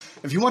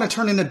If you want to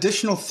turn an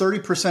additional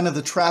 30% of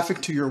the traffic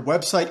to your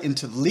website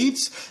into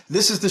leads,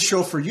 this is the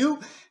show for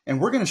you,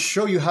 and we're going to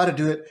show you how to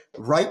do it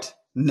right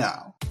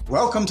now.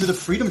 Welcome to the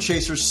Freedom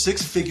Chasers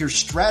Six-Figure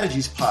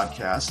Strategies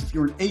podcast. If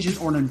you're an agent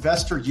or an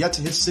investor yet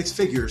to hit six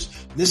figures,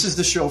 this is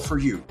the show for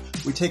you.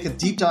 We take a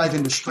deep dive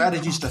into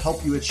strategies to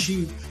help you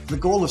achieve the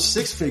goal of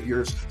six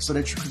figures so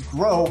that you could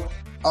grow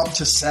up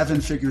to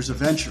seven figures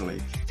eventually.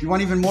 If you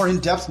want even more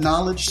in-depth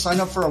knowledge, sign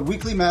up for a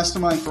weekly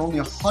mastermind for only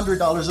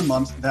 $100 a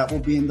month. That will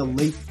be in the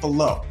link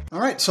below. All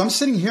right, so I'm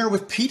sitting here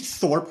with Pete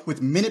Thorpe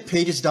with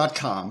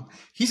MinutePages.com.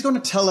 He's going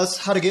to tell us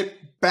how to get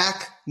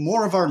back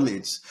more of our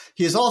leads.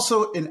 He is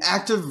also an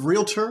active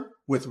realtor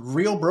with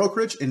Real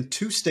Brokerage in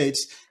 2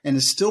 states and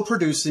is still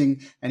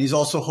producing, and he's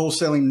also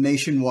wholesaling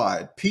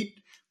nationwide. Pete,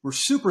 we're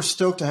super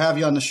stoked to have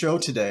you on the show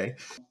today.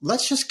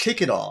 Let's just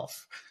kick it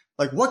off.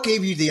 Like, what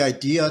gave you the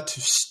idea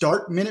to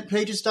start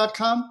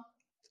MinutePages.com?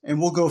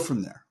 And we'll go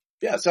from there.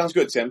 Yeah, sounds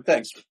good, Tim.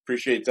 Thanks.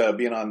 Appreciate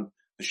being on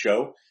the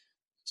show.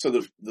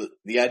 So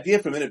the idea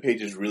for Minute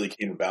Pages really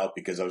came about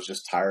because I was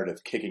just tired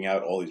of kicking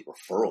out all these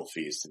referral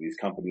fees to these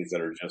companies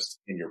that are just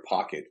in your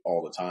pocket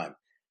all the time.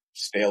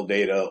 Stale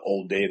data,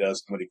 old data.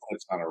 Somebody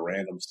clicks on a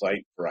random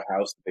site for a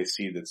house that they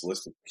see that's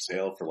listed for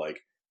sale for like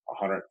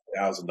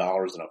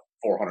 $100,000 in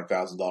a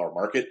 $400,000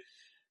 market.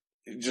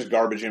 It's just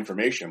garbage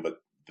information, but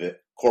the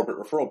corporate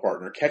referral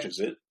partner catches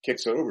it,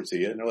 kicks it over to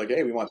you, and they're like,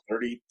 hey, we want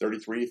 33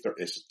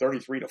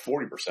 to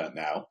 40%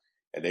 now.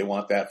 And they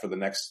want that for the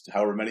next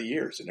however many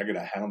years. And they're going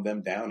to hound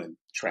them down and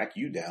track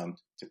you down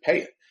to pay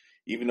it.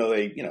 Even though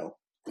they,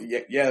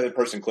 the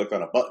person clicked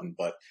on a button,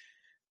 but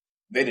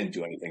they didn't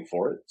do anything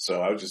for it. So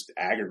I was just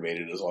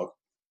aggravated as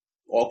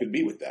all could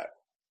be with that.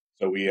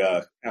 So we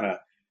kind of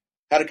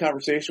had a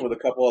conversation with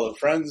a couple other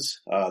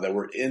friends that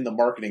were in the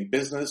marketing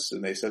business.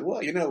 And they said,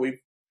 well, we've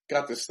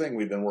got this thing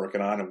we've been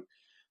working on, and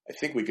I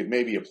think we could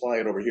maybe apply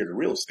it over here to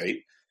real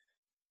estate.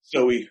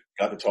 So we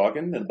got to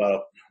talking, and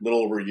about a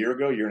little over a year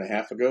and a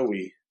half ago,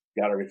 we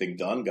got everything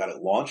done, got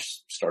it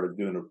launched, started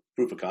doing a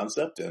proof of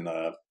concept, and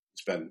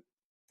it's been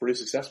pretty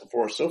successful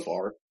for us so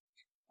far.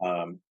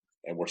 And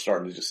we're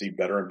starting to just see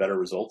better and better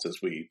results as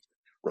we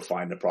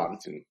refine the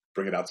product and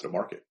bring it out to the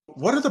market.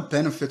 What are the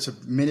benefits of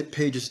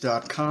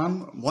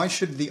MinutePages.com? Why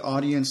should the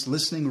audience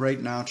listening right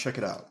now check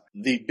it out?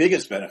 The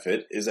biggest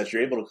benefit is that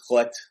you're able to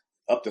collect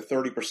up to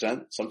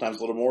 30%, sometimes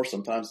a little more,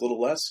 sometimes a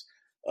little less,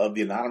 of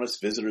the anonymous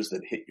visitors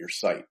that hit your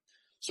site.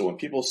 So when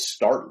people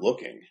start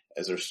looking,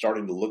 as they're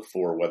starting to look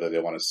for whether they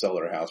want to sell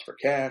their house for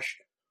cash,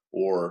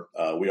 or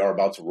we are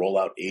about to roll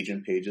out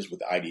agent pages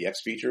with IDX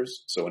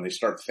features. So when they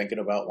start thinking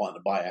about wanting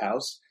to buy a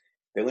house,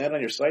 they land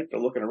on your site,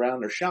 they're looking around,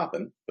 they're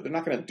shopping, but they're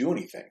not going to do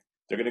anything.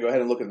 They're going to go ahead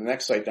and look at the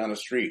next site down the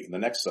street and the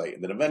next site.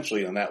 And then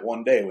eventually on that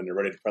one day when they're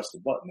ready to press the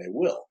button, they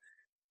will.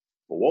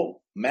 But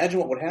imagine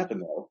what would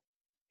happen though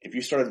if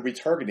you started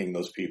retargeting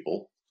those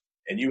people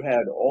and you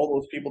had all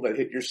those people that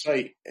hit your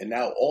site and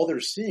now all they're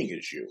seeing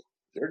is you.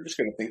 They're just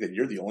going to think that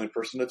you're the only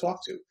person to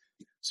talk to.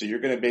 So you're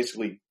going to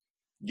basically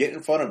get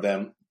in front of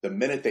them the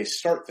minute they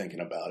start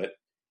thinking about it,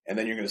 and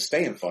then you're going to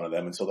stay in front of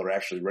them until they're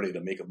actually ready to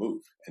make a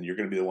move, and you're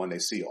going to be the one they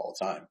see all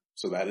the time.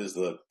 So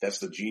that's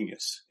the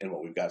genius in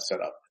what we've got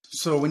set up.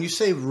 So when you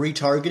say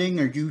retargeting,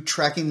 are you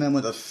tracking them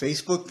with a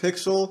Facebook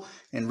pixel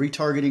and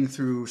retargeting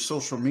through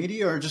social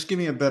media, or just give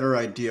me a better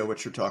idea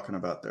what you're talking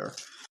about there?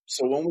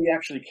 So when we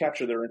actually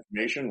capture their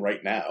information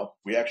right now,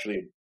 we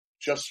actually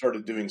just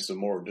started doing some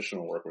more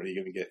additional work where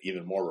you're going to get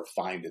even more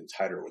refined and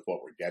tighter with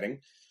what we're getting.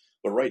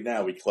 But right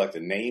now we collect a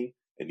name,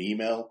 an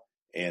email,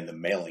 and the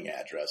mailing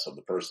address of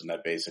the person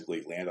that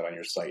basically landed on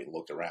your site and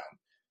looked around.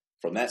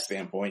 From that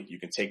standpoint, you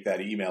can take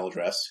that email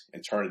address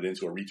and turn it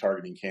into a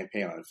retargeting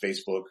campaign on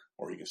Facebook,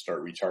 or you can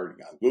start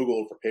retargeting on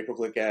Google for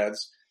pay-per-click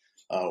ads,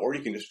 or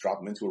you can just drop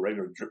them into a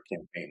regular drip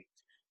campaign.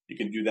 You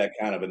can do that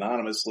kind of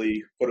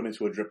anonymously, put them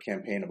into a drip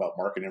campaign about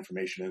market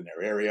information in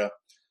their area,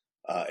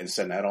 and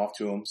send that off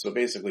to them. So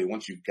basically,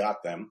 once you've got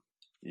them,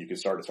 you can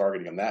start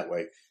targeting them that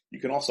way. You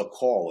can also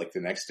call like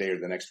the next day or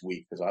the next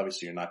week, because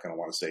obviously you're not going to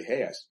want to say,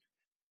 hey,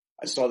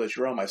 I saw that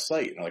you're on my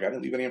site. And I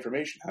didn't leave any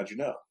information. How'd you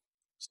know?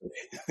 So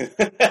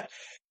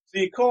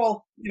you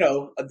call,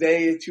 a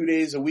day, 2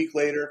 days, a week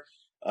later,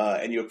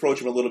 and you approach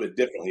them a little bit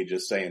differently,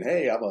 just saying,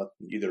 hey,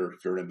 either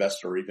if you're an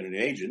investor or even an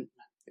agent,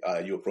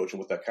 you approach them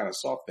with that kind of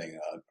soft thing.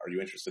 Are you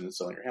interested in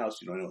selling your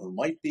house? You don't know who it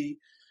might be.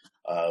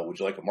 Would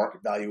you like a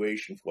market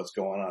valuation for what's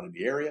going on in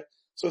the area?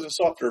 So it's a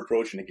softer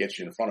approach, and it gets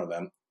you in front of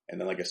them. And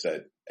then, like I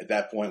said, at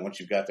that point, once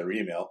you've got their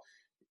email,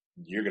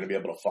 you're going to be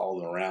able to follow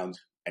them around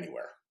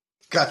anywhere.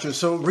 Gotcha.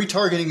 So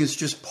retargeting is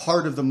just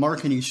part of the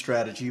marketing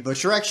strategy,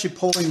 but you're actually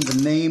pulling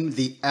the name,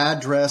 the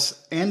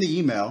address, and the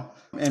email,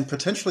 and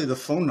potentially the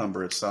phone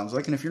number, it sounds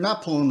like. And if you're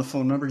not pulling the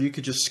phone number, you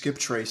could just skip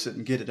trace it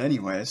and get it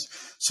anyways.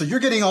 So you're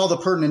getting all the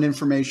pertinent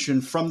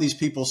information from these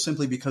people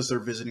simply because they're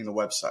visiting the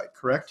website,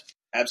 correct?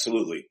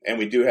 Absolutely. And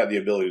we do have the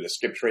ability to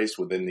skip trace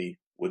within the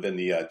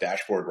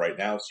dashboard right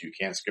now, so you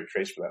can skip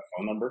trace for that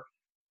phone number.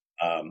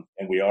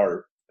 And we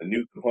are a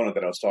new component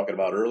that I was talking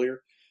about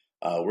earlier.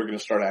 We're going to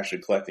start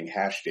actually collecting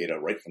hash data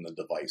right from the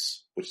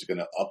device, which is going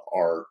to up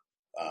our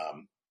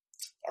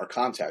our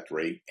contact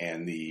rate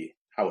and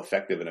how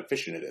effective and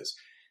efficient it is.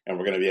 And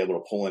we're going to be able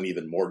to pull in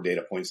even more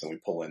data points than we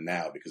pull in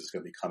now because it's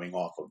going to be coming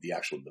off of the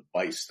actual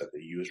device that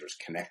the user is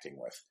connecting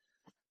with.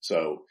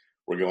 So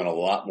we're going a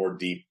lot more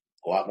deep,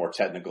 a lot more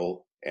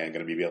technical, and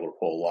going to be able to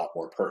pull a lot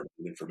more pertinent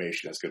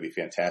information. That's going to be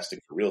fantastic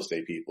for real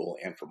estate people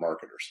and for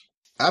marketers.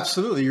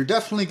 Absolutely. You're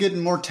definitely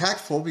getting more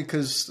tactful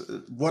because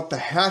what the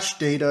hash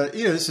data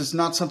is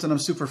not something I'm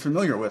super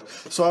familiar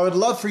with. So I would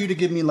love for you to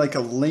give me like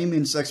a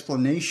layman's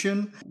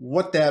explanation,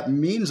 what that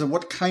means and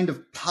what kind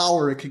of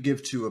power it could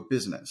give to a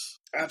business.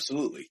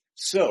 Absolutely.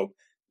 So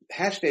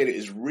hash data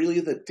is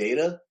really the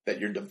data that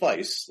your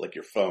device, like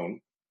your phone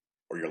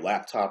or your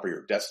laptop or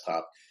your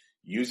desktop,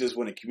 uses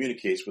when it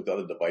communicates with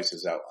other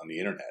devices out on the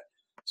internet.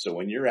 So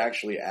when you're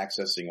actually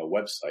accessing a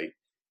website,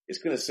 it's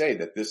going to say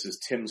that this is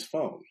Tim's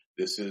phone.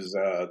 This is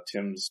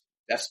Tim's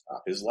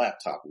desktop, his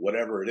laptop,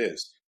 whatever it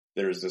is.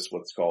 There's this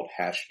what's called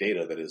hash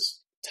data that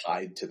is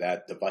tied to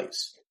that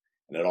device.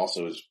 And it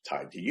also is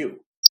tied to you.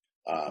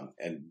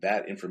 And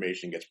that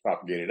information gets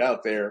propagated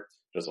out there.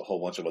 There's a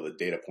whole bunch of other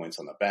data points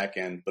on the back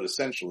end. But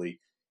essentially,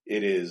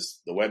 it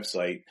is the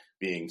website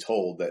being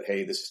told that,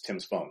 hey, this is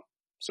Tim's phone.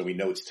 So we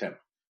know it's Tim.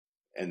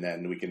 And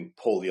then we can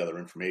pull the other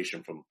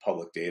information from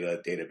public data,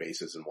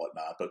 databases and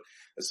whatnot. But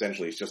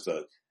essentially, it's just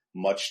a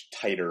much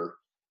tighter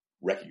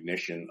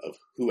recognition of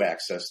who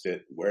accessed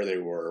it, where they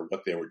were,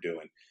 what they were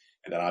doing.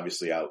 And then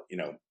obviously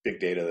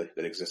big data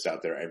that exists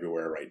out there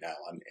everywhere right now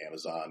on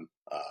Amazon,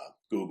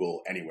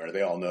 Google, anywhere.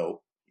 They all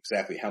know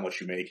exactly how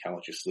much you make, how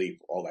much you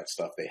sleep, all that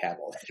stuff. They have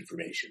all that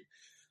information.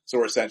 So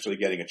we're essentially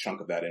getting a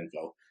chunk of that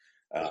info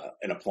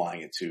and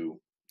applying it to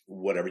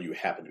whatever you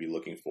happen to be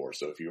looking for.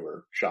 So if you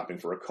were shopping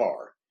for a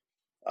car,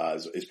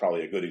 is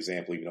probably a good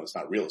example, even though it's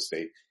not real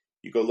estate.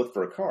 You go look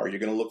for a car, you're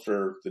going to look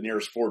for the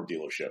nearest Ford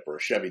dealership or a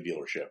Chevy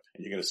dealership, and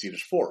you're going to see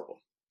there's 4 of them.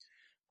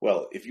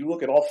 Well, if you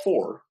look at all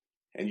 4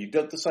 and you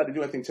don't decide to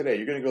do anything today,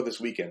 you're going to go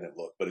this weekend and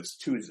look, but it's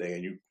Tuesday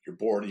and you're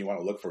bored and you want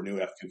to look for a new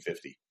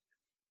F-250.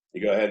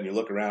 You go ahead and you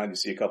look around, you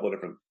see a couple of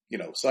different,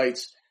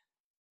 sites.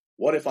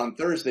 What if on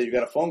Thursday you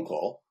got a phone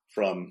call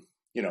from,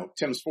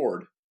 Tim's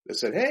Ford that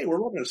said, hey,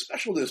 we're running a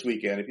special this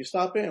weekend. If you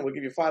stop in, we'll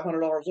give you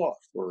 $500 off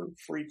or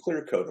free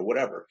clear coat or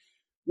whatever.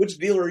 Which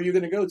dealer are you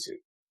going to go to?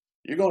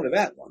 You're going to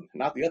that one,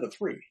 not the other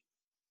 3.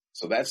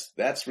 So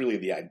that's really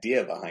the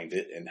idea behind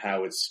it and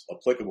how it's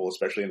applicable,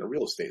 especially in the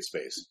real estate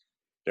space.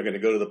 They're going to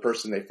go to the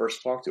person they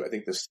first talked to. I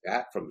think the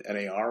stat from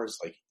NAR is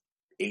like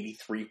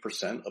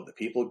 83% of the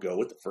people go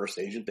with the first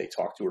agent they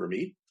talk to or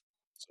meet.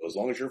 So as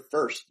long as you're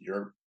first,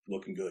 you're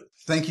looking good.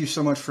 Thank you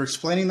so much for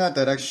explaining that.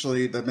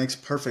 That makes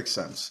perfect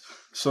sense.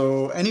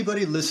 So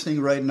anybody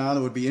listening right now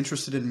that would be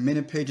interested in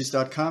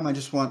minutepages.com, I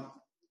just want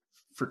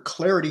for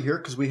clarity here,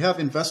 because we have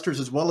investors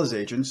as well as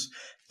agents,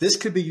 this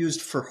could be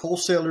used for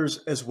wholesalers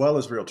as well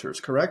as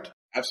realtors, correct?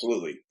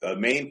 Absolutely. The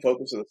main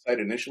focus of the site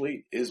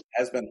initially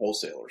has been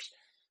wholesalers.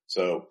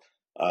 So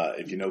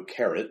if you know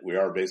Carrot, we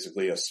are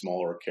basically a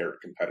smaller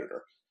Carrot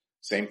competitor.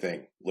 Same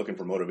thing, looking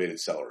for motivated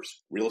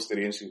sellers. Real estate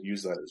agents can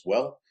use that as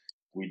well.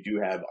 We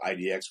do have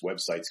IDX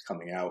websites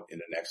coming out in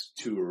the next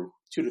 2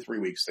 to 3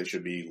 weeks. They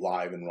should be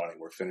live and running.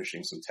 We're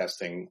finishing some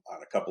testing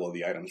on a couple of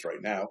the items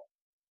right now.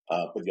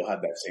 But you'll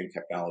have that same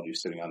technology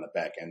sitting on the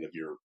back end of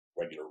your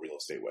regular real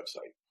estate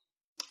website.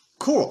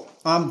 Cool.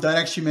 That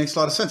actually makes a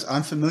lot of sense.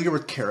 I'm familiar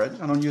with Carrot.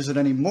 I don't use it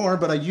anymore,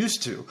 but I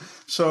used to.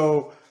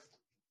 So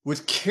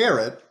with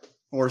Carrot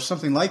or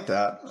something like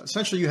that,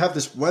 essentially you have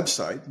this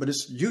website, but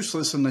it's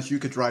useless unless you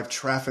could drive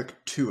traffic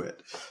to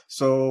it.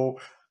 So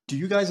do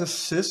you guys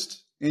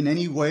assist in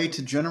any way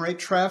to generate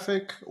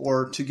traffic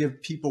or to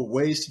give people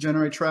ways to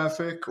generate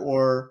traffic,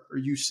 or are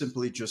you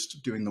simply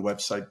just doing the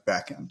website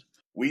backend?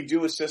 We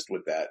do assist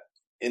with that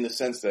in the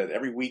sense that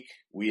every week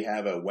we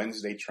have a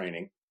Wednesday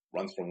training,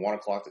 runs from 1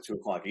 o'clock to 2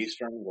 o'clock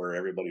Eastern, where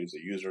everybody who's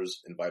a user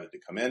is invited to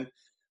come in.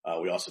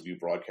 We also do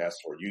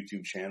broadcasts to our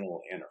YouTube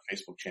channel and our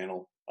Facebook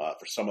channel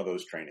for some of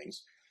those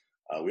trainings.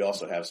 We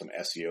also have some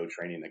SEO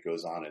training that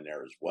goes on in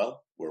there as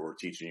well, where we're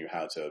teaching you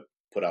how to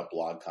put out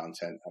blog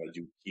content, how to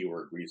do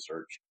keyword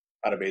research,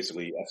 how to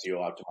basically SEO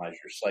optimize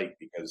your site,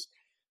 because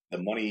the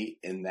money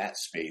in that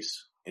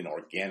space in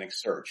organic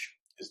search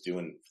is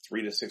doing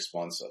 3 to 6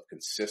 months of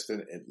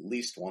consistent, at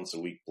least once a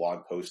week blog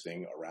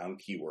posting around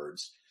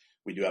keywords.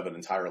 We do have an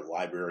entire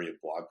library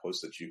of blog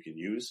posts that you can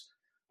use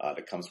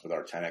that comes with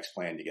our 10X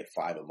plan. You get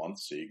 5 a month.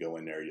 So you go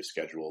in there, you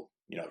schedule,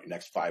 your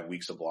next 5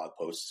 weeks of blog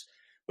posts,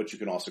 but you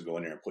can also go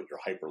in there and put your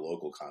hyper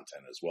local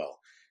content as well.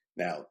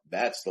 Now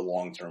that's the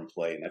long-term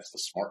play, and that's the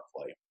smart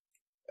play.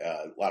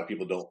 A lot of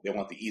people they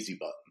want the easy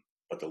button,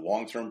 but the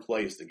long-term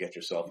play is to get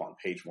yourself on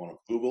page 1 of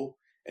Google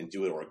and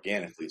do it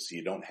organically, so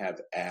you don't have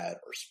ad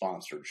or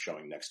sponsored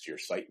showing next to your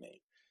site name.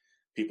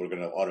 People are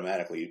going to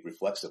automatically,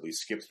 reflexively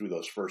skip through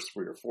those first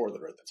 3 or 4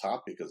 that are at the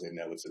top because they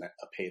know it's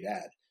a paid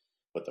ad.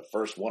 But the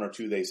first 1 or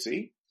 2 they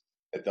see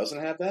that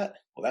doesn't have that,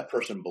 well, that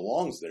person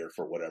belongs there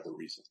for whatever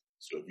reason.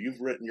 So if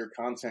you've written your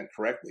content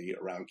correctly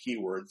around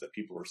keywords that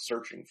people are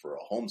searching for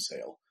a home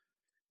sale,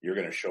 you're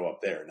going to show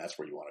up there, and that's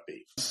where you want to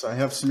be. I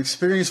have some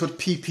experience with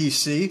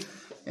PPC,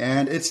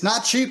 And it's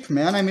not cheap,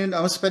 man. I mean, I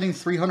was spending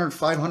 300,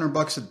 500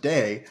 bucks a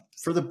day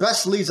for the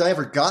best leads I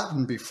ever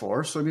gotten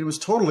before. So, I mean, it was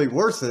totally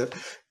worth it.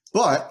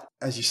 But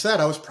as you said,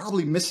 I was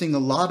probably missing a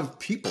lot of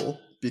people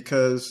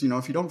because,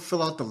 if you don't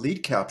fill out the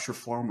lead capture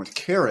form with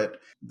Carrot,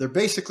 they're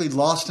basically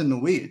lost in the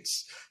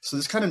weeds. So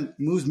this kind of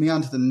moves me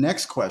on to the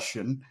next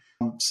question.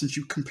 Since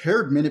you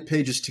compared Minute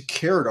Pages to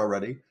Carrot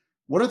already,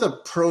 what are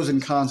the pros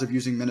and cons of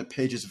using Minute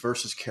Pages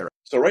versus Carrot?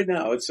 So right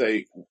now, I would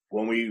say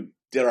when we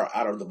did our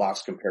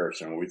out-of-the-box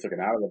comparison, when we took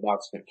an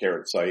out-of-the-box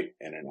Carrot site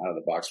and an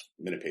out-of-the-box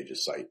Minute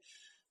Pages site,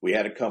 we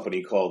had a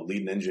company called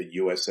Lead Ninja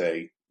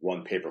USA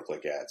run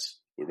pay-per-click ads.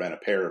 We ran a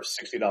pair of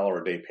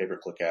 $60 a day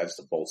pay-per-click ads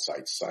to both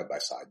sites side by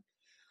side.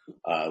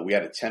 We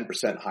had a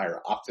 10% higher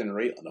opt-in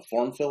rate on the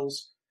form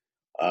fills.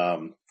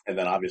 And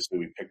then obviously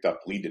we picked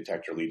up lead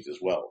detector leads as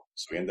well.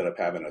 So we ended up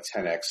having a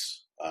 10x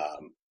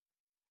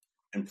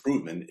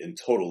improvement in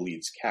total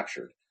leads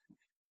captured.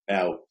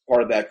 Now,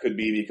 part of that could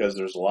be because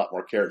there's a lot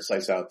more Carrot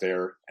sites out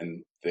there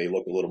and they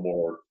look a little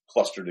more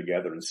clustered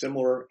together and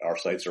similar. Our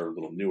sites are a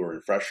little newer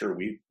and fresher,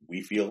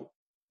 we feel.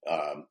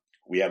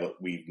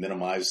 We've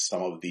minimized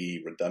some of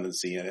the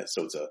redundancy in it,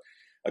 so it's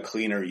a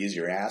cleaner,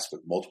 easier ask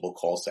with multiple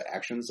calls to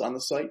actions on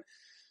the site.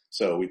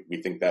 So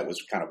we think that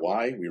was kind of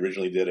why. We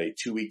originally did a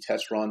 2-week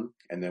test run,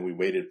 and then we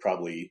waited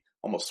probably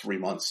almost 3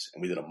 months,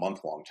 and we did a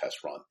month-long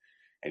test run.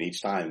 And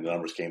each time the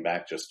numbers came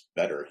back just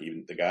better.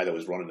 Even the guy that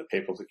was running the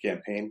pay-per-click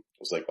campaign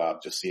was like, "Wow,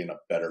 just seeing a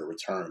better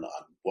return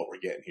on what we're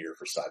getting here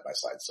for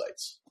side-by-side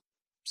sites."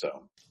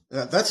 So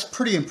yeah, that's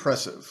pretty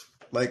impressive.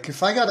 Like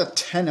if I got a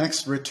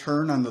 10x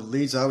return on the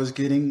leads I was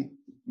getting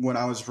when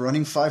I was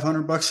running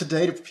 500 bucks a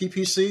day to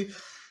PPC,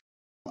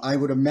 I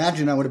would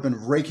imagine I would have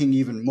been raking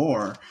even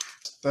more.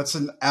 That's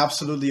an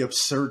absolutely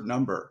absurd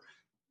number.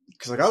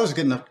 Because I was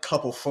getting a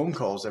couple phone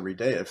calls every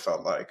day. It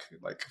felt like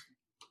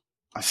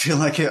I feel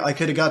like I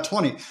could have got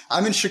 20.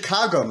 I'm in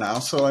Chicago now,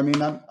 so I mean,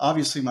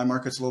 obviously my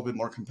market's a little bit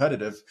more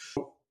competitive.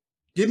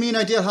 Give me an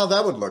idea how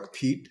that would look,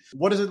 Pete.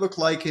 What does it look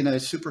like in a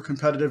super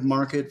competitive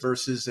market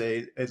versus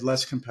a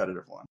less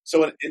competitive one?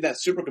 So in that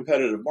super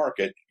competitive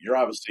market,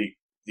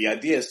 the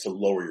idea is to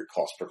lower your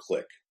cost per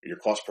click, your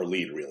cost per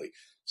lead, really.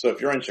 So if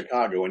you're in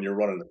Chicago and you're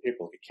running a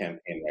pay-per-click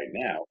campaign right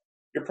now,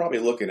 you're probably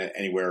looking at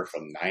anywhere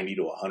from $90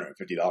 to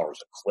 $150 a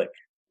click,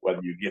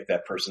 whether you get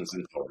that person's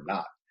info or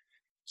not.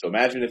 So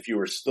imagine if you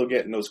were still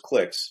getting those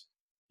clicks,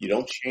 you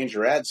don't change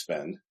your ad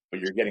spend, but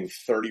you're getting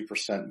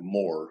 30%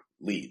 more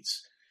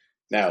leads.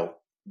 Now,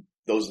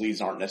 those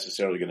leads aren't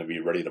necessarily going to be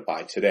ready to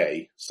buy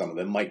today. Some of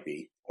them might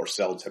be, or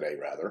sell today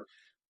rather.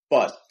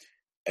 But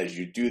as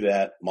you do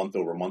that month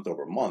over month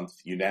over month,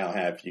 you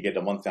get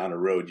a month down the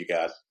road,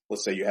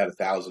 let's say you had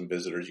 1,000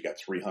 visitors, you got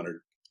 300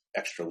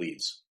 extra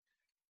leads.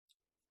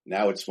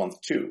 Now it's month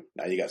 2.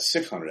 Now you got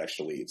 600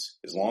 extra leads.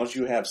 As long as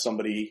you have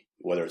somebody,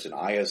 whether it's an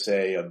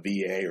ISA, a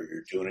VA, or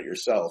you're doing it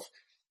yourself,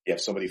 you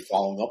have somebody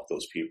following up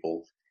those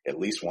people at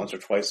least once or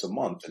twice a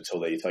month until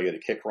they tell you to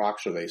kick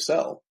rocks or they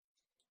sell,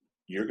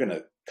 you're going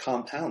to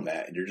compound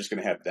that and you're just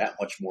going to have that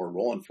much more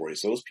rolling for you.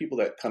 So those people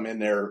that come in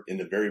there in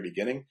the very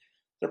beginning,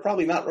 they're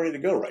probably not ready to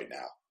go right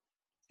now.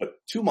 But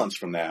 2 months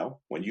from now,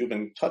 when you've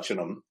been touching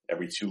them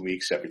every 2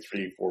 weeks, every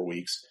 3, 4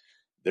 weeks,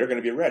 they're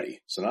going to be ready.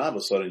 So now all of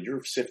a sudden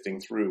you're sifting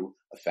through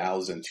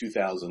 1,000,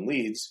 2,000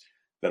 leads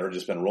that are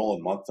just been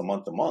rolling month to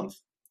month to month.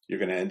 You're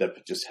going to end up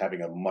just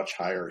having a much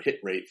higher hit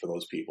rate for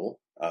those people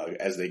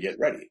as they get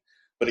ready.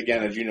 But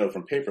again, as you know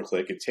from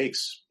pay-per-click, it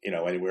takes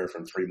anywhere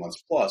from 3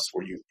 months plus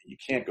where you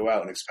can't go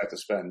out and expect to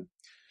spend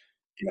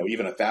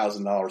even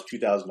 $1,000,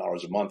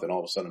 $2,000 a month and all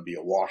of a sudden be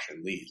awash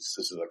in leads.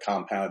 This is a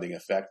compounding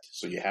effect.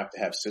 So you have to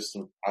have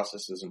systems,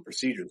 processes, and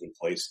procedures in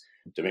place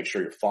to make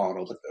sure you're following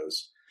up with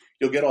those.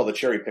 You'll get all the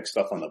cherry pick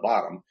stuff on the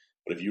bottom,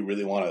 but if you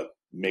really want to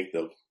make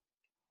the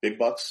big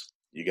bucks,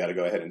 you got to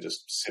go ahead and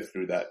just sift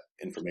through that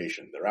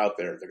information. They're out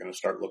there. They're going to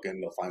start looking.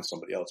 They'll find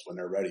somebody else when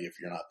they're ready if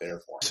you're not there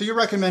for them. So you're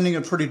recommending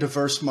a pretty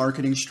diverse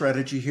marketing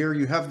strategy here.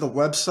 You have the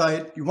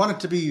website. You want it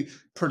to be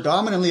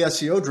predominantly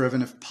SEO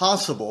driven if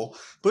possible,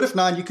 but if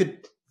not, you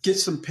could get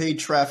some paid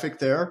traffic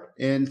there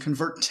and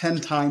convert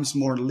 10 times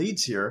more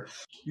leads here.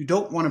 You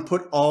don't want to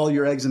put all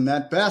your eggs in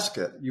that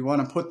basket. You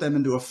want to put them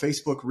into a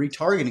Facebook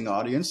retargeting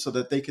audience so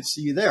that they could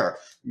see you there.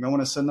 You might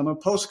want to send them a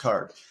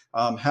postcard,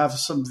 have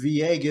some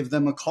VA give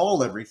them a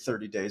call every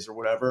 30 days or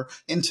whatever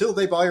until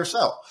they buy or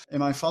sell.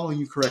 Am I following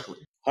you correctly?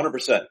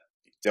 100%.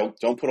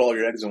 Don't put all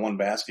your eggs in one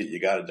basket. You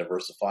got to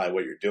diversify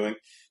what you're doing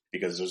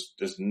because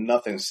there's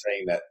nothing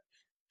saying that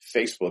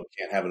Facebook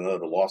can't have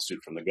another lawsuit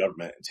from the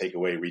government and take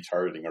away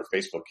retargeting or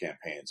Facebook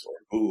campaigns, or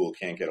Google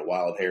can't get a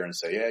wild hair and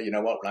say, yeah, you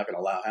know what, we're not going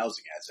to allow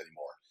housing ads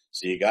anymore.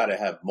 So you got to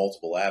have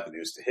multiple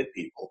avenues to hit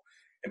people.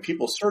 And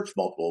people search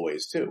multiple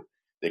ways too.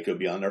 They could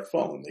be on their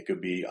phone. They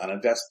could be on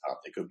a desktop.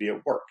 They could be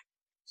at work.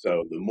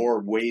 So the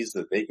more ways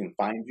that they can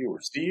find you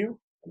or see you,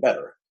 the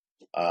better.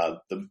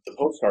 The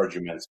postcards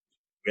you mentioned,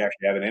 we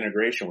actually have an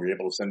integration where you're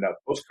able to send out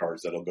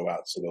postcards that'll go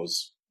out to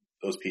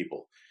those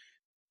people.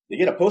 You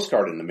get a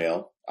postcard in the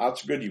mail,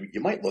 odds are good you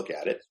might look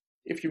at it.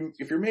 If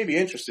you're maybe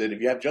interested, if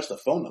you have just a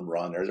phone number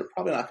on there, they're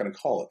probably not going to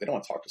call it. They don't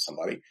want to talk to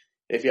somebody.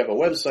 If you have a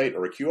website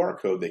or a QR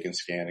code they can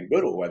scan and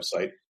go to a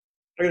website,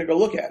 they're going to go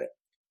look at it.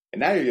 And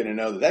now you're going to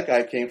know that that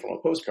guy came from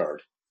a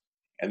postcard.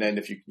 And then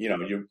if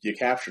you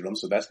captured him,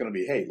 so that's going to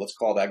be, hey, let's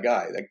call that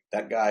guy.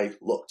 That guy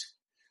looked.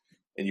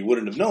 And you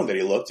wouldn't have known that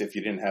he looked if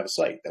you didn't have a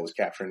site that was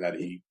capturing that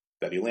he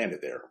landed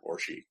there, or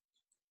she.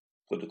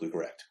 Politically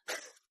correct.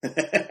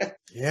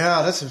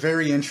 Yeah, that's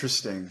very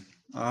interesting.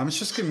 It's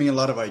just giving me a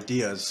lot of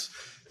ideas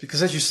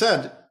because, as you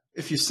said,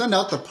 if you send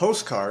out the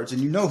postcards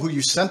and you know who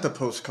you sent the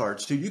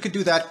postcards to, you could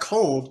do that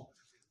cold,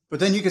 but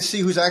then you could see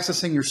who's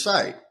accessing your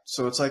site.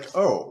 So it's like,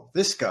 oh,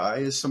 this guy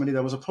is somebody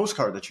that was a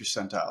postcard that you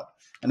sent out.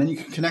 And then you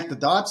can connect the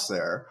dots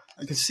there.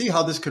 I can see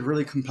how this could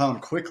really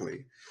compound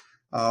quickly.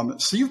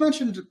 So you've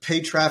mentioned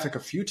paid traffic a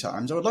few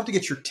times. I would love to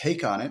get your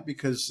take on it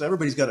because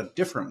everybody's got a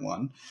different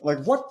one.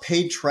 Like, what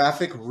paid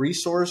traffic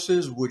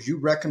resources would you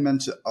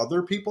recommend to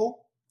other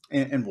people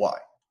and why?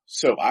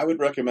 So I would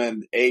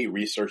recommend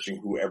researching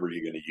whoever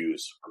you're going to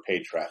use for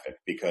paid traffic,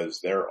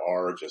 because there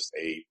are just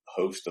a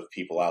host of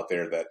people out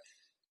there that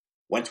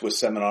went to a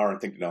seminar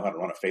and think they know how to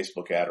run a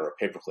Facebook ad or a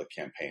pay-per-click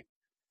campaign,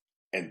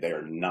 and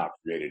they're not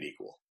created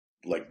equal.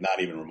 Like, not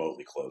even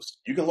remotely close.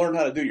 You can learn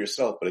how to do it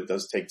yourself, but it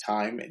does take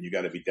time, and you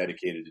got to be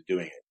dedicated to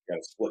doing it. You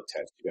got to split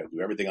test. You got to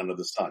do everything under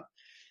the sun.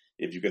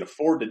 If you can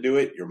afford to do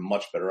it, you're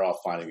much better off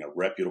finding a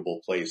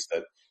reputable place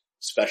that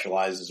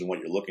specializes in what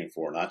you're looking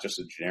for, not just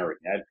a generic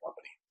ad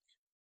company,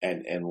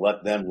 and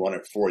let them run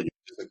it for you.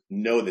 Just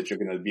know that you're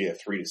going to be a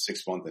 3 to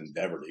 6 month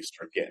endeavor to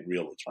start getting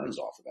real returns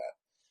off of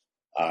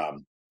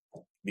that.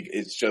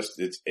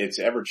 It's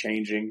ever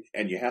changing,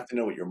 and you have to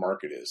know what your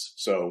market is.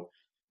 So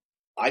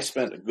I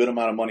spent a good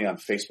amount of money on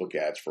Facebook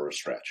ads for a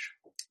stretch,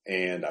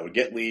 and I would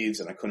get leads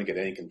and I couldn't get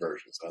any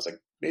conversions. And I was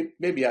like,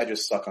 maybe I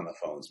just suck on the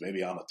phones.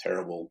 Maybe I'm a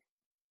terrible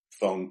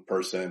phone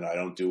person. I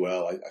don't do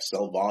well. I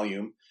sell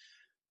volume,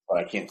 but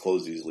I can't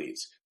close these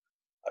leads.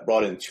 I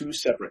brought in 2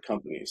 separate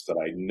companies that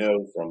I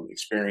know from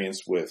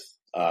experience with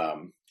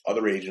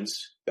other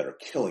agents that are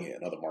killing it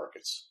in other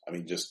markets. I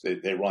mean, just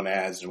they run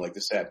ads and they're like,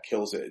 this ad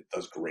kills it. It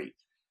does great.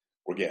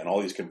 We're getting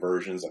all these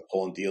conversions. I'm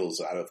pulling deals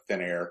out of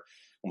thin air.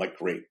 I'm like,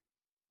 great.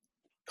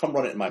 Come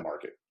run it in my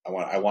market. I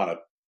want to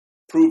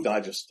prove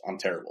that I'm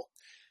terrible.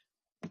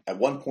 At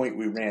one point,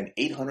 we ran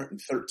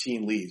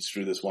 813 leads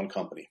through this one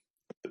company.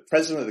 The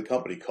president of the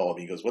company called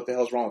me. He goes, what the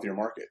hell's wrong with your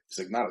market? He's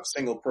like, not a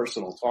single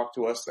person will talk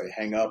to us. They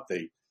hang up.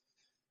 They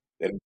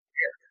don't care.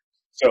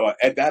 So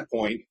at that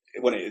point,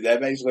 that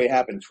basically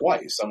happened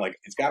twice, I'm like,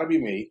 it's got to be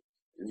me,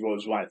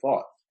 was my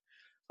thought.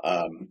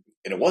 And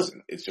it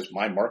wasn't. It's just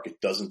my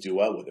market doesn't do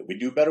well with it. We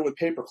do better with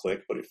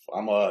pay-per-click, but if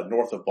I'm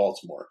north of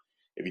Baltimore,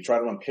 if you try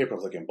to run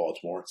pay-per-click in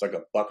Baltimore, it's like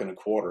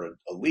 $1.25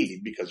 a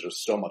lead because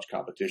there's so much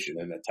competition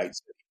in a tight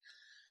city.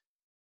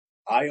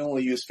 I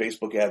only use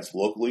Facebook ads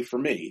locally for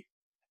me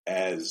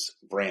as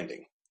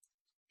branding.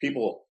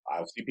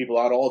 I see people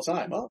out all the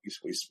time. Oh,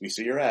 we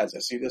see your ads. I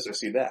see this, I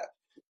see that.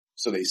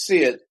 So they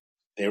see it,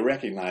 they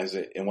recognize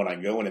it, and when I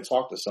go in and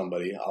talk to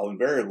somebody, I'll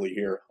invariably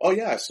hear, oh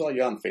yeah, I saw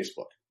you on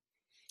Facebook.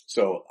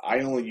 So I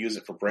only use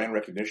it for brand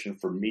recognition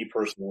for me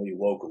personally,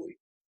 locally.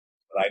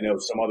 But I know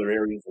some other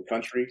areas of the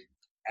country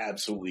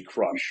absolutely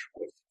crush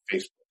with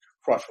Facebook,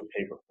 crush with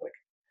pay-per-click.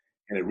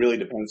 And it really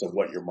depends on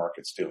what your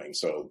market's doing.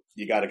 So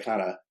you got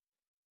to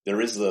there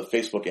is the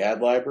Facebook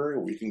ad library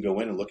where you can go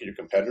in and look at your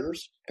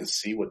competitors and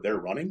see what they're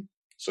running.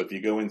 So if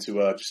you go into,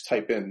 just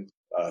type in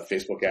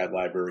Facebook ad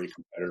library,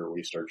 competitor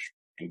research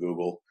in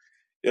Google,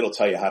 it'll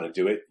tell you how to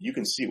do it. You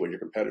can see what your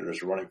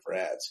competitors are running for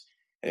ads.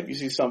 And if you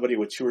see somebody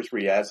with 2 or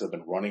 3 ads that have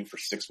been running for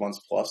 6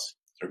 months plus,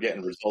 they're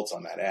getting results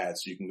on that ad.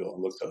 So you can go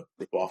and look to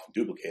rip off and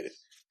duplicate it.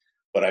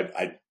 But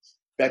I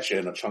bet you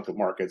in a chunk of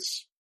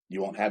markets,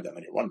 you won't have them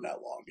and you're running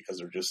that long because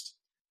they're just,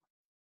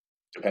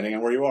 depending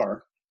on where you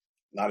are,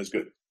 not as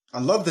good. I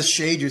love the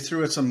shade you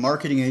threw at some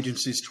marketing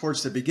agencies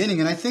towards the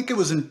beginning. And I think it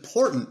was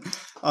important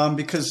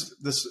because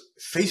this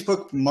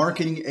Facebook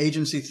marketing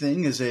agency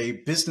thing is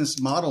a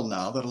business model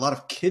now that a lot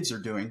of kids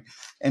are doing.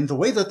 And the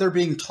way that they're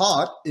being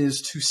taught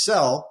is to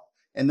sell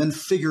and then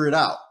figure it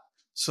out.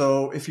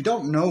 So if you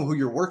don't know who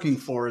you're working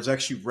for is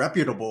actually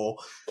reputable,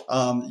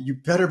 you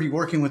better be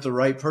working with the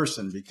right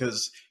person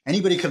because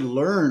anybody can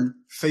learn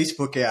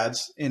Facebook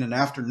ads in an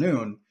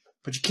afternoon,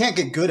 but you can't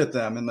get good at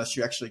them unless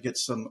you actually get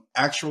some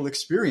actual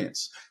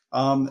experience.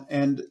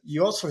 And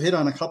you also hit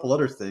on a couple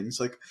other things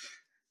like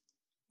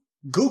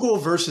Google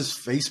versus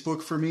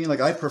Facebook for me.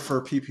 Like I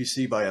prefer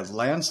PPC by a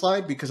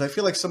landslide because I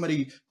feel like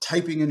somebody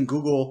typing in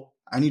Google,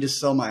 I need to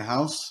sell my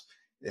house.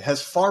 It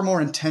has far more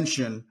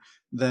intention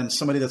than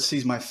somebody that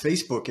sees my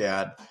Facebook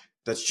ad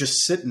that's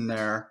just sitting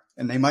there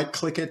and they might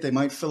click it. They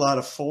might fill out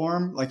a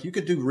form. Like you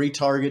could do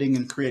retargeting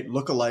and create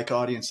lookalike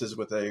audiences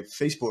with a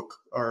Facebook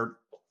or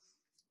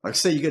like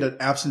say you get an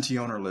absentee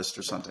owner list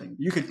or something.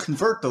 You could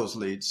convert those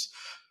leads.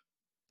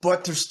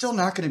 But they're still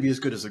not going to be as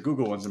good as the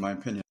Google ones, in my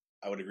opinion.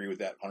 I would agree with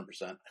that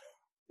 100%.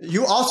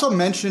 You also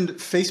mentioned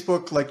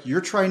Facebook, like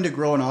you're trying to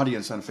grow an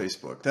audience on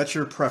Facebook. That's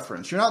your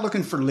preference. You're not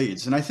looking for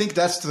leads. And I think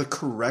that's the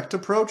correct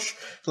approach.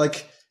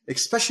 Like,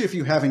 especially if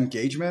you have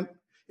engagement,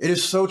 It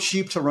is so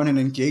cheap to run an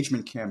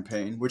engagement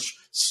campaign, which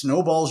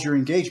snowballs your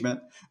engagement,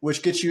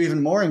 which gets you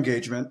even more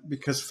engagement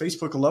because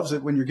Facebook loves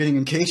it when you're getting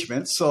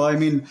engagement. So, I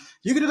mean,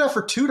 you can do that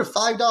for $2 to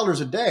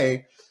 $5 a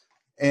day,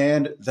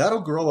 and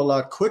that'll grow a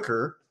lot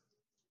quicker,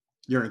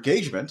 your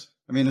engagement.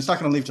 I mean, it's not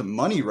going to lead to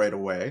money right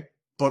away,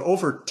 but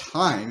over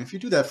time, if you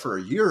do that for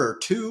a year or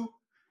two,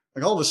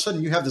 like all of a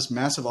sudden you have this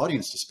massive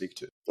audience to speak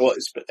to. Well,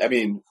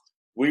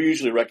 we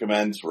usually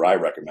recommend, or I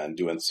recommend,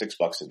 doing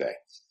 $6 a day.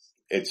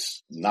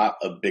 It's not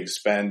a big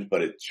spend,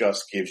 but it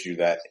just gives you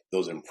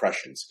those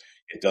impressions.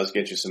 It does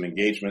get you some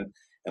engagement.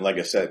 And like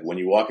I said, when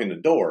you walk in the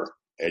door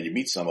and you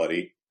meet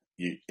somebody,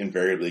 you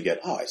invariably get,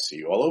 oh, I see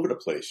you all over the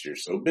place. You're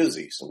so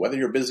busy. So whether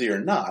you're busy or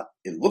not,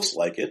 it looks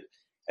like it,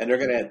 and they're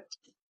going to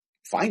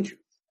find you.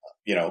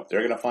 They're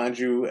going to find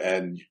you,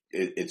 and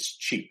it's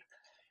cheap.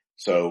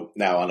 So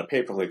now on the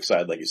pay-per-click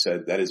side, like you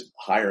said, that is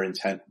higher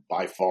intent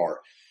by far.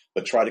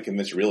 But try to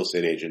convince a real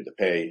estate agent to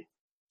pay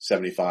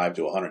 $75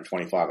 to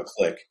 $125 a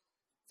click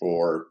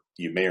for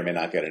you may or may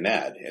not get an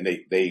ad. And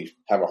they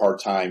have a hard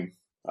time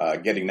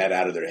getting that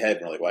out of their head.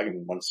 And they're like, well, I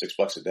can run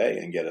 $6 a day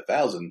and get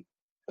 1,000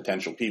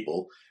 potential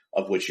people,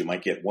 of which you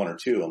might get one or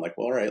two. I'm like,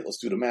 well, all right, let's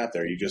do the math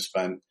there. You just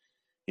spend,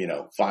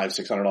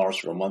 $500-$600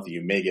 for a month, and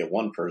you may get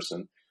one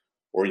person.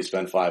 Or you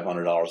spend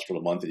 $500 for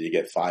the month and you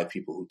get 5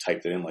 people who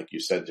typed it in, like you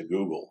said, to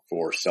Google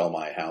for sell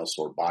my house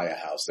or buy a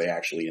house. They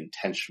actually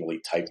intentionally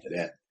typed it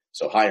in.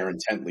 So higher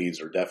intent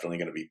leads are definitely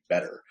going to be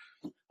better.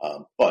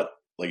 But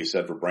like you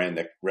said, for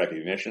brand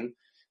recognition,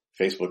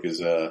 Facebook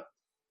is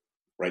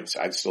right.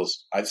 I'd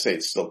say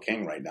it's still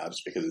king right now,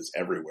 just because it's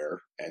everywhere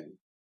and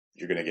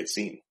you're going to get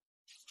seen.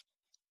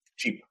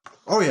 Cheap.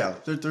 Oh yeah,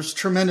 there's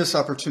tremendous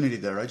opportunity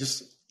there. I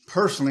just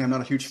personally, I'm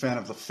not a huge fan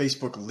of the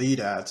Facebook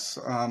lead ads.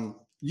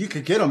 You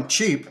could get them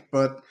cheap,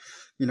 but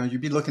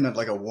you'd be looking at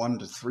like a 1%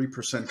 to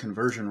 3%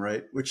 conversion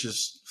rate, which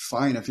is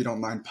fine if you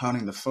don't mind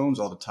pounding the phones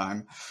all the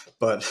time.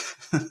 But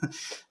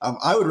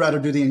I would rather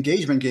do the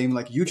engagement game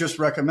like you just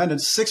recommended,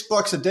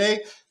 $6 a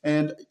day.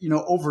 And,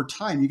 over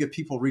time, you get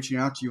people reaching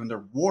out to you and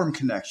they're warm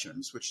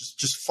connections, which is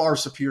just far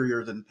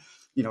superior than,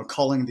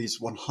 calling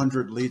these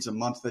 100 leads a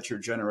month that you're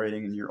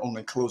generating and you're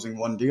only closing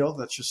one deal.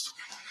 It's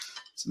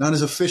not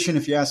as efficient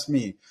if you ask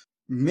me.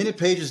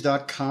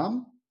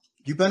 MinutePages.com.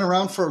 You've been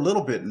around for a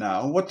little bit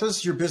now. What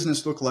does your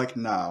business look like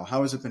now?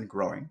 How has it been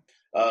growing?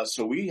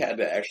 So we had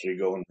to actually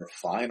go and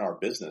refine our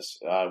business.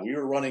 We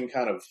were running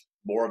kind of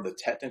more of the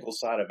technical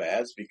side of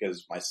ads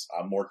because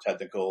I'm more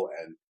technical,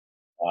 and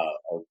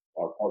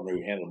our partner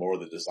who handled more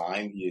of the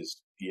design, he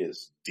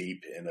is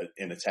deep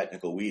in the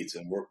technical weeds,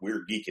 and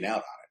we're geeking out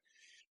on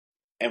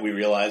it. And we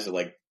realized that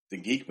like the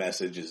geek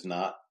message is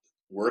not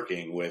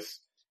working with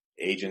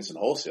agents and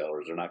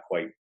wholesalers. They're not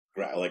quite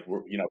like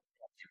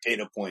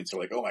data points are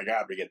like, oh my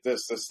God, we get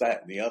this,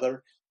 that, and the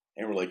other.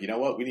 And we're like, you know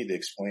what? We need to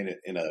explain it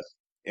in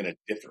a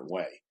different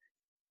way.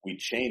 We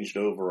changed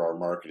over our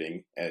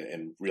marketing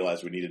and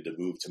realized we needed to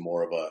move to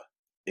more of a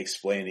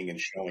explaining and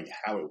showing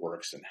how it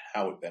works and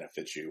how it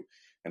benefits you.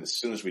 And as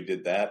soon as we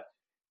did that,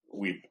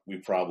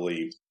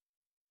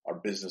 our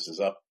business is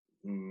up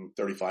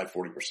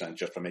 35-40%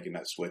 just from making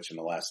that switch in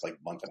the last like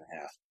month and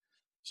a half.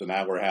 So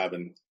now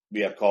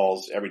we have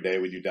calls every day.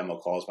 We do demo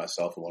calls,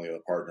 myself and one of the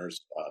other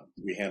partners.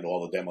 We handle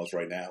all the demos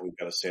right now. We've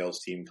got a sales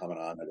team coming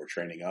on that we're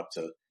training up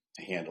to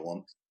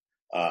handle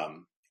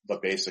them.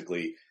 But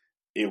basically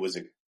it was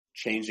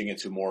changing it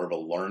to more of a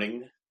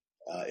learning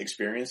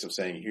experience of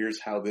saying,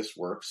 here's how this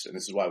works. And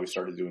this is why we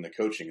started doing the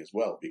coaching as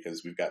well,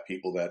 because we've got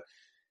people that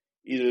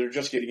either they're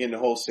just getting into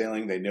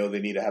wholesaling. They know they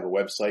need to have a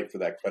website for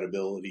that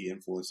credibility,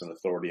 influence, and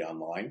authority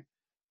online,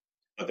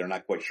 but they're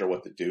not quite sure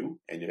what to do.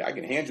 And I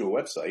can hand you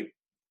a website.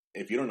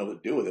 If you don't know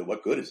what to do with it,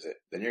 what good is it?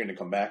 Then you're going to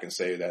come back and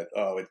say that,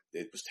 oh,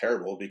 it was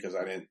terrible because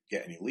I didn't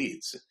get any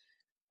leads.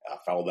 I'll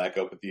follow back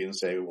up with you and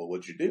say, well,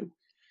 what'd you do?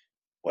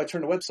 Well, I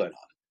turned the website on.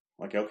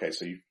 Like, okay,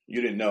 so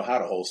you didn't know how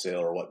to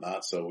wholesale or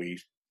whatnot. So we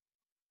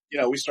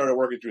started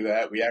working through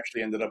that. We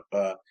actually ended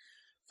up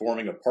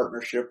forming a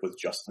partnership with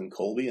Justin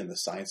Colby in the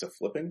Science of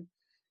Flipping.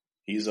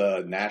 He's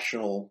a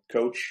national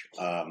coach,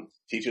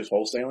 teaches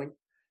wholesaling.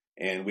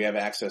 And we have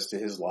access to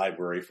his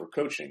library for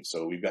coaching.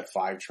 So we've got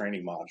 5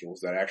 training modules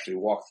that actually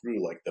walk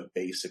through like the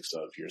basics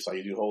of here's how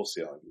you do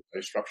wholesaling, here's how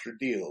you structure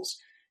deals,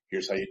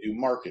 here's how you do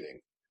marketing.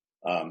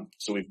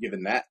 So we've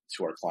given that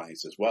to our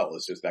clients as well.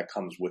 It's just that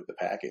comes with the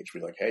package.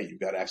 We're like, hey,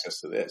 you've got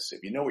access to this. If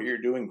you know what you're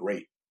doing,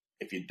 great.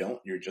 If you don't,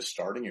 you're just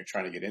starting, you're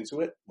trying to get into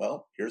it.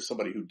 Well, here's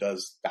somebody who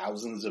does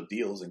thousands of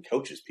deals and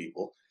coaches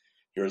people.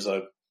 Here's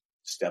a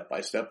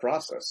step-by-step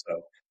process.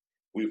 So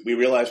we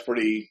realized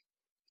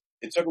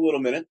it took a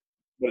little minute.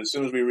 But as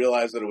soon as we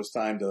realized that it was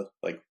time to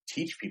like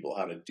teach people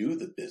how to do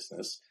the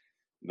business,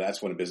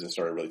 that's when the business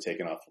started really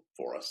taking off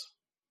for us.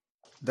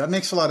 That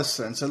makes a lot of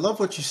sense. I love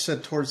what you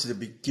said towards the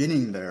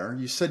beginning there.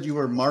 You said you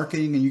were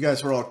marketing and you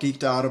guys were all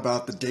geeked out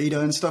about the data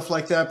and stuff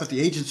like that, but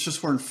the agents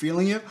just weren't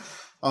feeling you.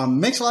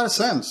 Makes a lot of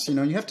sense. You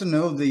have to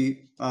know the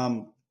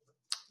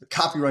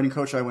copywriting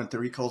coach I went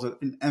through, he calls it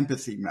an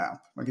empathy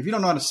map. Like if you don't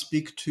know how to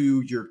speak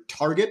to your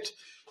target,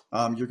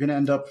 you're going to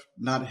end up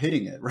not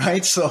hitting it,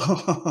 right?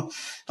 So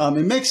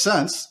it makes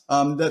sense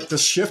that the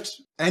shift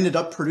ended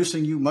up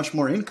producing you much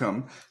more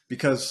income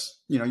because,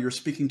 you're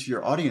speaking to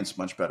your audience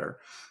much better.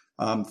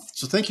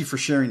 So thank you for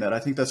sharing that. I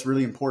think that's a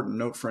really important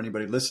note for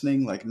anybody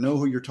listening. Like, know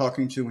who you're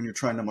talking to when you're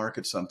trying to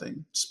market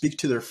something. Speak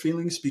to their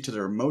feelings, speak to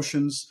their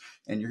emotions,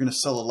 and you're going to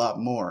sell a lot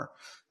more.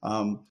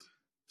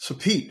 So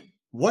Pete,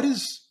 what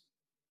is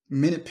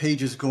Minute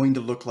Pages going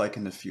to look like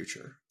in the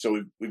future?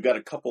 So we've got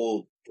a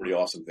couple pretty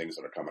awesome things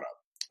that are coming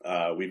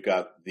up. We've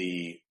got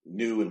the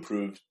new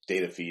improved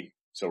data feed.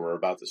 So we're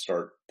about to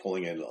start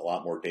pulling in a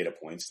lot more data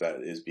points that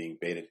is being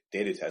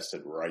data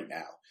tested right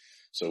now.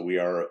 So we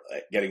are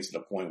getting to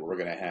the point where we're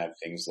going to have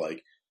things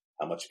like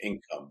how much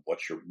income,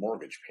 what's your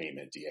mortgage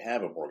payment? Do you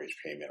have a mortgage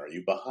payment? Are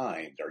you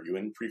behind? Are you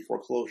in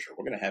pre-foreclosure?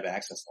 We're going to have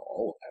access to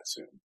all of that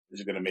soon. This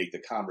is going to make the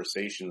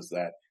conversations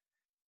that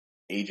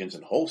agents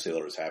and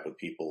wholesalers have with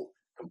people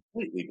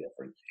completely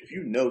different. If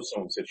you know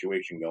someone's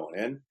situation going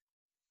in,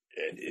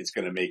 it's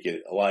going to make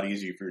it a lot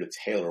easier for you to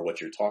tailor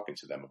what you're talking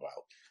to them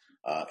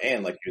about.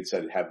 And like you had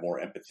said, have more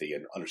empathy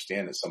and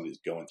understand that somebody's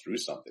going through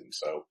something.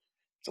 So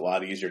it's a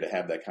lot easier to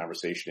have that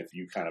conversation if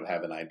you kind of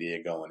have an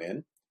idea going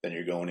in than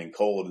you're going in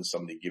cold and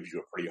somebody gives you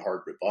a pretty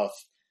hard rebuff.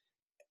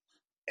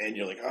 And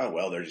you're like, oh,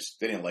 well, they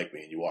didn't like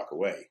me, and you walk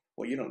away.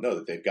 Well, you don't know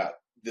that they've got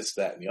this,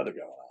 that, and the other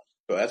going on.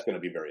 So that's going to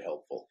be very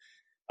helpful.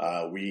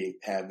 We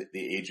have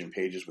the agent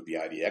pages with the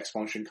IDX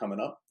function coming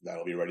up.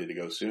 That'll be ready to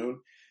go soon.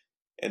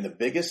 And the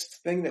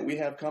biggest thing that we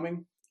have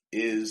coming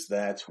is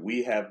that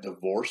we have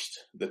divorced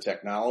the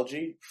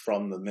technology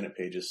from the Minute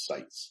Pages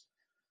sites.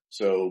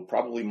 So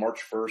probably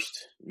March 1st,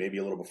 maybe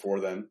a little before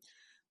then,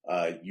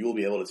 you'll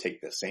be able to take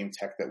the same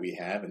tech that we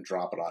have and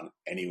drop it on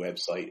any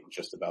website,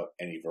 just about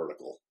any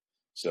vertical.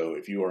 So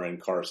if you are in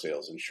car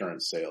sales,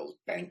 insurance sales,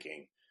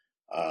 banking,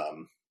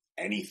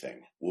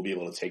 anything, we'll be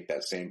able to take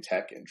that same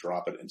tech and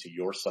drop it into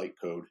your site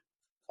code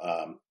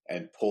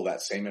and pull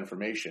that same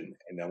information.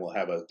 And then we'll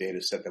have a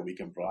data set that we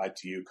can provide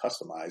to you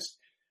customized.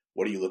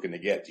 What are you looking to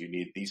get? Do you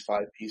need these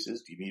 5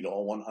 pieces? Do you need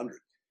all 100?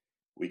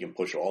 We can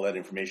push all that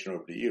information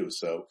over to you.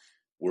 So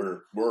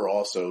we're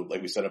also,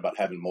 like we said about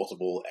having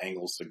multiple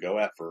angles to go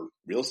at for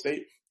real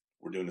estate,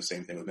 we're doing the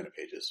same thing with Minute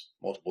Pages,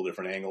 multiple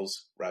different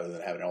angles rather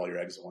than having all your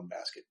eggs in one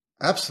basket.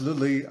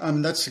 Absolutely.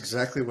 That's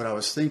exactly what I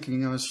was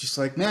thinking. I was just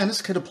like, man,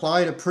 this could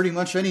apply to pretty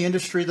much any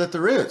industry that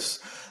there is.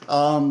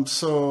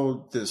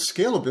 So the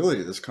scalability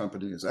of this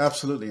company is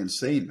absolutely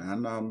insane,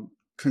 man.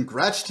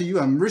 Congrats to you.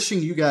 I'm wishing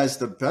you guys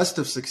the best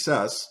of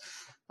success.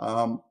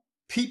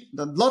 Pete,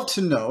 I'd love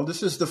to know,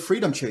 this is the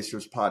Freedom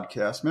Chasers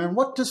podcast, man.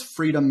 What does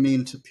freedom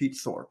mean to Pete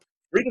Thorpe?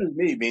 Freedom to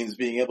me means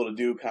being able to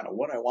do kind of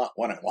what I want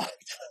when I want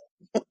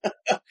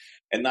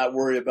and not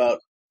worry about,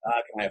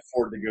 can I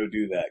afford to go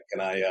do that?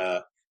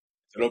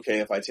 Is it okay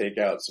if I take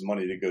out some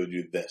money to go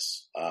do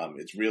this?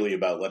 It's really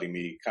about letting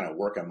me kind of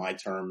work on my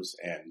terms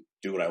and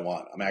do what I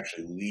want. I'm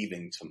actually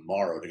leaving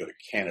tomorrow to go to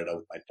Canada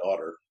with my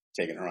daughter,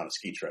 taking her on a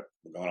ski trip.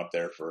 We're going up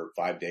there for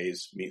 5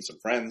 days, meeting some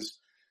friends.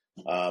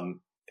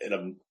 And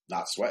I'm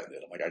not sweating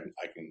it. I'm like,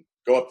 I can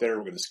go up there.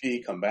 We're going to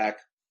ski, come back.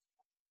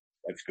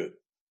 That's good.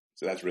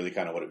 So that's really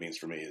kind of what it means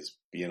for me, is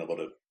being able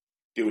to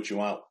do what you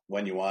want,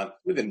 when you want,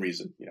 within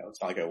reason.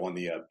 It's not like I won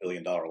the $1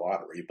 billion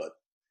lottery, but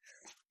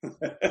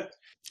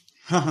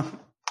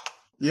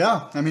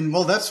yeah.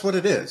 Well, that's what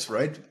it is,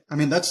 right?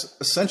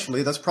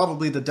 That's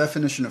probably the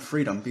definition of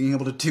freedom, being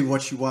able to do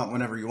what you want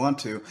whenever you want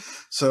to.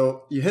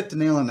 So you hit the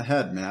nail on the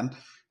head, man.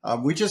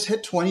 We just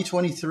hit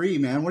 2023,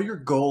 man. What are your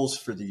goals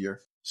for the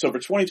year? So for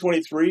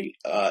 2023,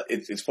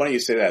 it's funny you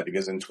say that,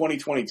 because in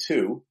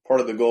 2022,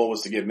 part of the goal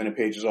was to get Minute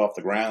Pages off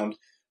the ground.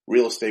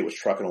 Real estate was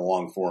trucking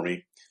along for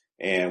me,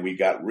 and we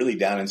got really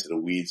down into the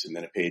weeds of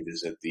Minute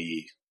Pages at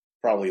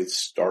probably the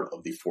start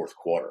of the fourth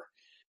quarter.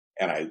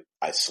 And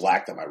I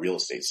slacked on my real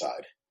estate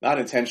side. Not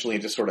intentionally,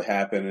 it just sort of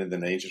happened, and then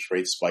the interest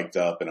rates spiked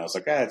up, and I was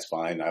like, it's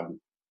fine.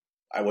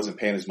 I wasn't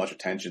paying as much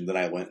attention. Then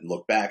I went and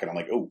looked back, and I'm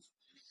like, oh,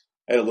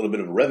 I had a little bit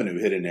of a revenue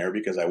hit in there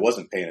because I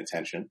wasn't paying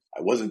attention.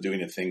 I wasn't doing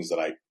the things that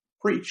I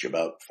preach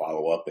about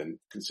follow up and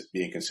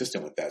being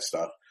consistent with that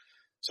stuff.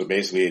 So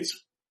basically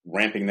it's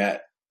ramping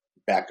that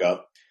back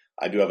up.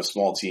 I do have a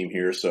small team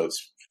here, so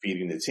it's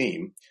feeding the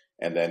team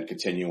and then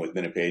continuing with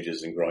Minute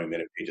Pages and growing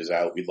Minute Pages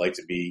out. We'd like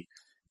to be,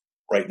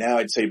 right now,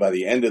 I'd say by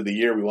the end of the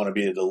year, we want to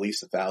be at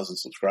least 1,000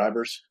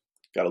 subscribers.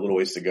 Got a little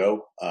ways to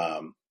go.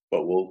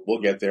 But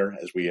we'll get there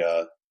as we,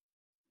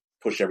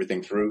 push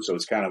everything through. So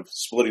it's kind of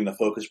splitting the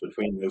focus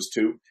between those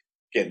two,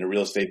 getting the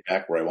real estate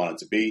back where I want it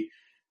to be.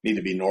 Need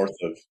to be north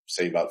of,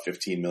 say, about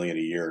 15 million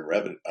a year in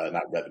revenue,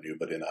 not revenue,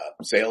 but in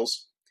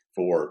sales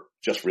for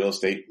just real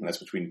estate. And that's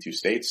between the 2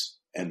 states.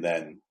 And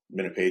then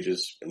Minute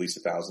Pages, at least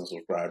 1,000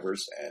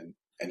 subscribers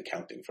and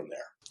counting from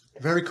there.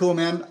 Very cool,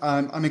 man.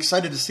 I'm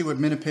excited to see what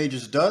Minute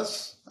Pages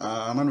does.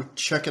 I'm going to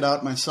check it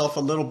out myself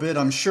a little bit,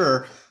 I'm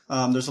sure.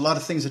 There's a lot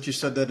of things that you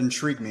said that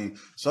intrigue me.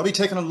 So I'll be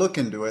taking a look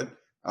into it.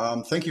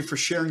 Thank you for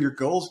sharing your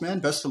goals, man.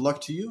 Best of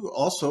luck to you.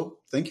 Also,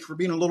 thank you for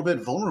being a little bit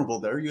vulnerable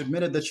there. You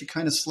admitted that you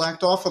kind of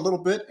slacked off a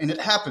little bit, and it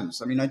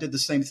happens. I mean, I did the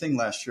same thing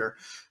last year.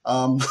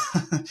 Um,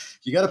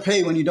 you got to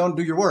pay when you don't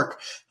do your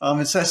work.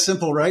 It's that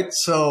simple, right?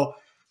 So,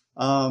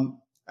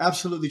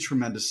 absolutely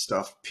tremendous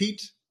stuff.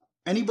 Pete,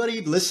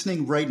 anybody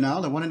listening right now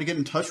that wanted to get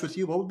in touch with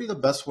you, what would be the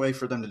best way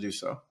for them to do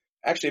so?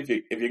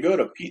 Actually, if you go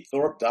to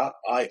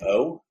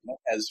petethorpe.io, that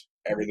has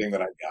everything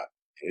that I've got.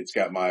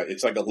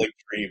 It's like a link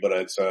tree, but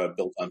it's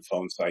built on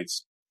phone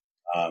sites.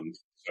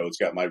 So it's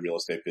got my real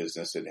estate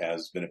business. It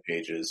has minute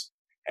pages.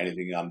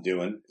 Anything I'm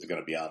doing is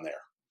going to be on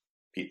there.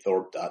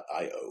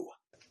 petethorpe.io.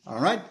 All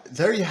right,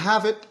 there you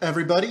have it,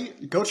 everybody.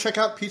 Go check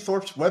out Pete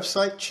Thorpe's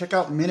website. Check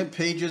out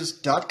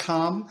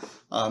minutepages.com.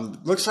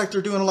 Looks like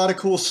they're doing a lot of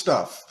cool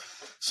stuff.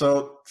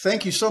 So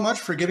thank you so much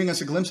for giving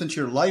us a glimpse into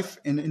your life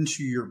and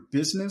into your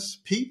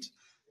business, Pete.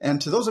 And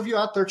to those of you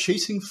out there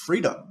chasing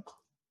freedom,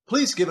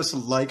 please give us a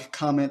like,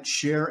 comment,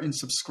 share, and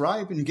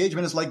subscribe.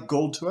 Engagement is like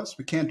gold to us.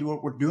 We can't do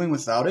what we're doing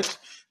without it.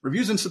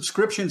 Reviews and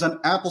subscriptions on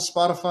Apple,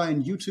 Spotify,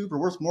 and YouTube are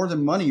worth more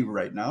than money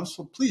right now.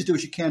 So please do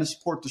what you can to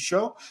support the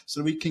show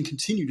so that we can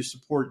continue to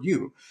support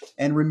you.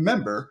 And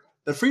remember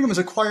that freedom is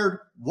acquired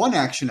one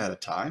action at a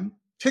time.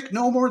 Pick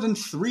no more than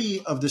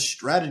 3 of the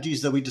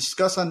strategies that we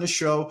discuss on this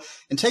show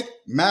and take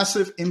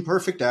massive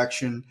imperfect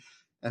action,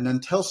 and then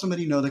tell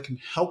somebody you know that can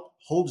help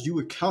hold you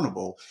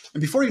accountable.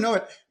 And before you know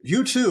it,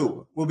 you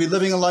too will be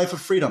living a life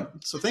of freedom.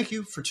 So thank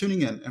you for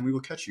tuning in, and we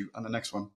will catch you on the next one.